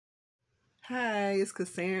Hi, it's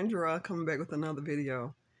Cassandra coming back with another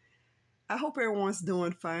video. I hope everyone's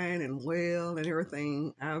doing fine and well and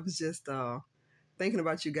everything. I was just thinking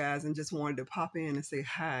about you guys and just wanted to pop in and say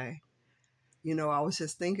hi. I was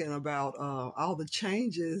just thinking about all the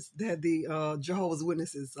changes that the Jehovah's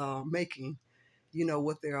Witnesses are making,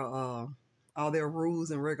 with their all their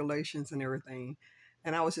rules and regulations and everything.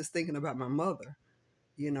 And I was just thinking about my mother.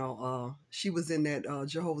 She was in that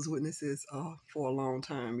Jehovah's Witnesses for a long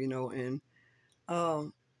time, and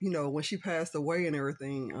um, when she passed away and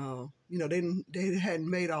everything, they hadn't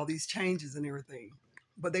made all these changes and everything,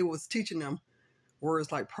 but they was teaching them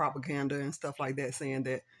words like propaganda and stuff like that, saying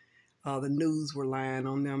that the news were lying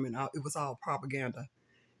on them and it was all propaganda.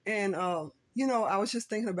 And I was just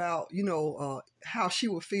thinking about how she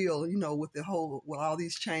would feel, with all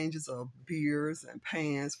these changes of beards and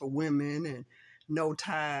pants for women and no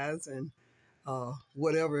ties and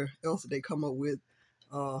whatever else they come up with.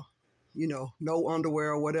 Uh, no underwear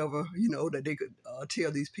or whatever, that they could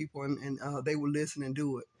tell these people and they would listen and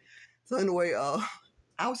do it. So anyway,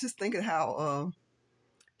 I was just thinking how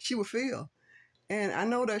she would feel. And I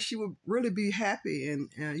know that she would really be happy and,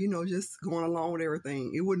 just going along with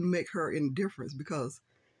everything. It wouldn't make her any difference because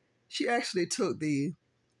she actually took the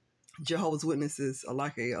Jehovah's Witnesses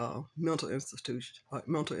like a mental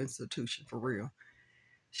institution for real.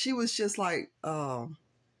 She was just like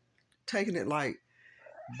taking it like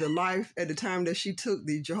the life at the time that she took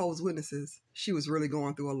the Jehovah's Witnesses. She was really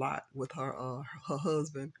going through a lot with her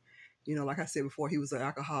husband. Like I said before, he was an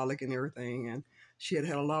alcoholic and everything, and she had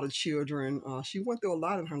a lot of children. She went through a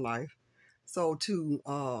lot in her life. So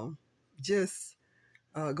to just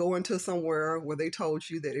go into somewhere where they told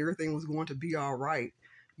you that everything was going to be all right,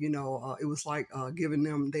 it was like giving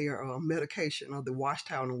them their medication of the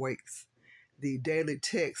watchtower and wakes, the daily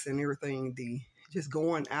texts and everything, the just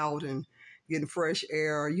going out and getting fresh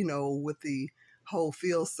air, with the whole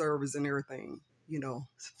field service and everything,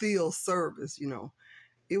 field service,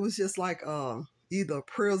 it was just like either a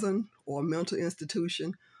prison or a mental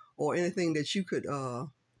institution or anything that you could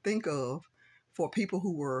think of for people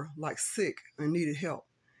who were like sick and needed help.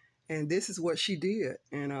 And this is what she did.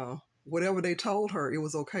 And whatever they told her, it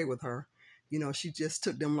was okay with her. She just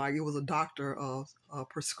took them like it was a doctor of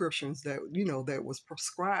prescriptions that, that was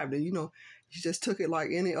prescribed. And, she just took it like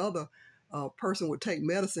any other person would take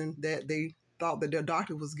medicine that they thought that their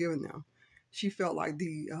doctor was giving them. She felt like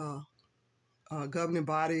the governing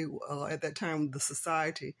body at that time, the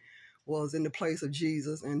society, was in the place of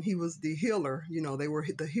Jesus, and he was the healer. They were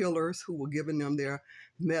the healers who were giving them their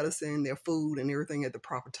medicine, their food, and everything at the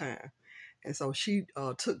proper time. And so she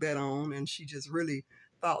took that on, and she just really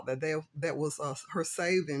thought that that was her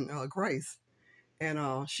saving grace.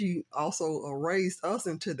 And she also raised us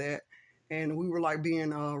into that, and we were like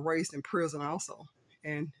being raised in prison also.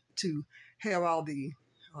 And to have all the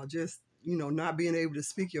just, not being able to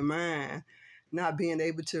speak your mind, not being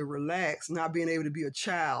able to relax, not being able to be a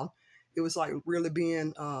child. It was like really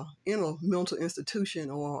being in a mental institution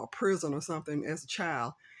or a prison or something as a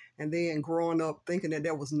child. And then growing up thinking that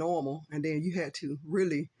that was normal. And then you had to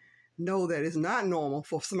really know that it's not normal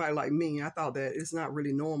for somebody like me. I thought that it's not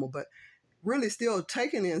really normal, but really still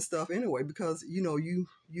taking in stuff anyway, because, you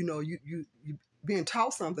being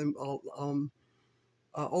taught something over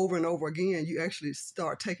and over again, you actually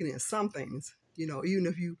start taking in some things, even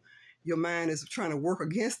if your mind is trying to work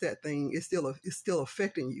against that thing, it's still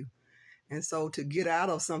affecting you. And so to get out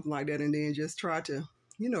of something like that and then just try to,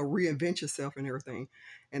 reinvent yourself and everything.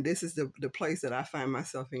 And this is the place that I find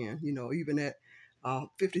myself in, even at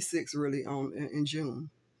 56 really in June,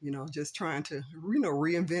 just trying to,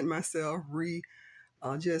 reinvent myself,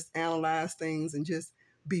 just analyze things and just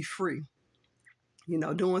be free,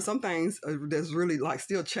 doing some things that's really like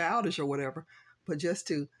still childish or whatever, but just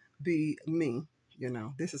to be me.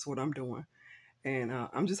 This is what I'm doing. And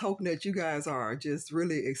I'm just hoping that you guys are just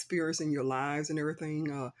really experiencing your lives and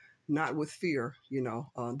everything, not with fear.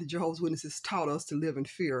 The Jehovah's Witnesses taught us to live in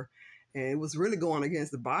fear. And it was really going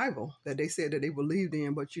against the Bible that they said that they believed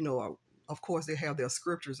in. But, of course, they have their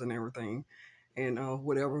scriptures and everything. And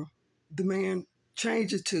whatever the man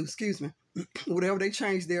changes to, whatever they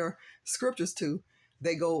change their scriptures to,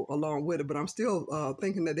 they go along with it. But I'm still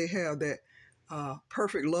thinking that they have that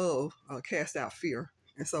perfect love cast out fear.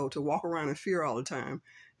 And so to walk around in fear all the time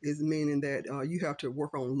is meaning that you have to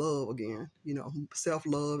work on love again,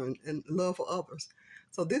 self-love and love for others.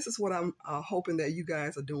 So this is what I'm hoping that you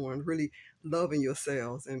guys are doing, really loving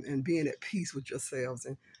yourselves and being at peace with yourselves.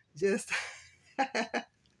 And just, that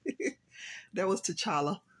was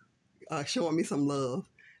T'Challa showing me some love.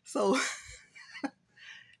 So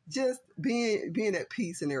just being at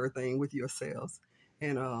peace and everything with yourselves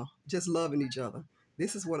and just loving each other.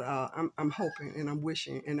 This is what I'm hoping and I'm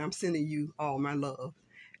wishing, and I'm sending you all my love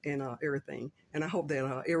and everything. And I hope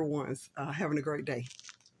that everyone's having a great day.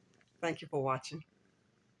 Thank you for watching.